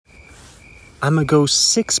I'ma go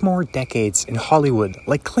 6 more decades in Hollywood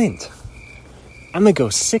like Clint. I'ma go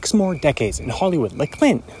 6 more decades in Hollywood like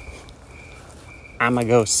Clint. I'ma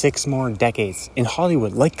go 6 more decades in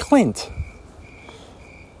Hollywood like Clint.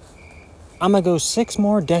 I'ma go 6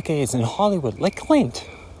 more decades in Hollywood like Clint.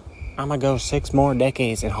 I'ma go 6 more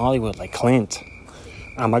decades in Hollywood like Clint.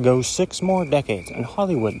 I'ma go 6 more decades in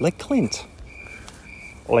Hollywood like Clint.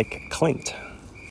 Like Clint.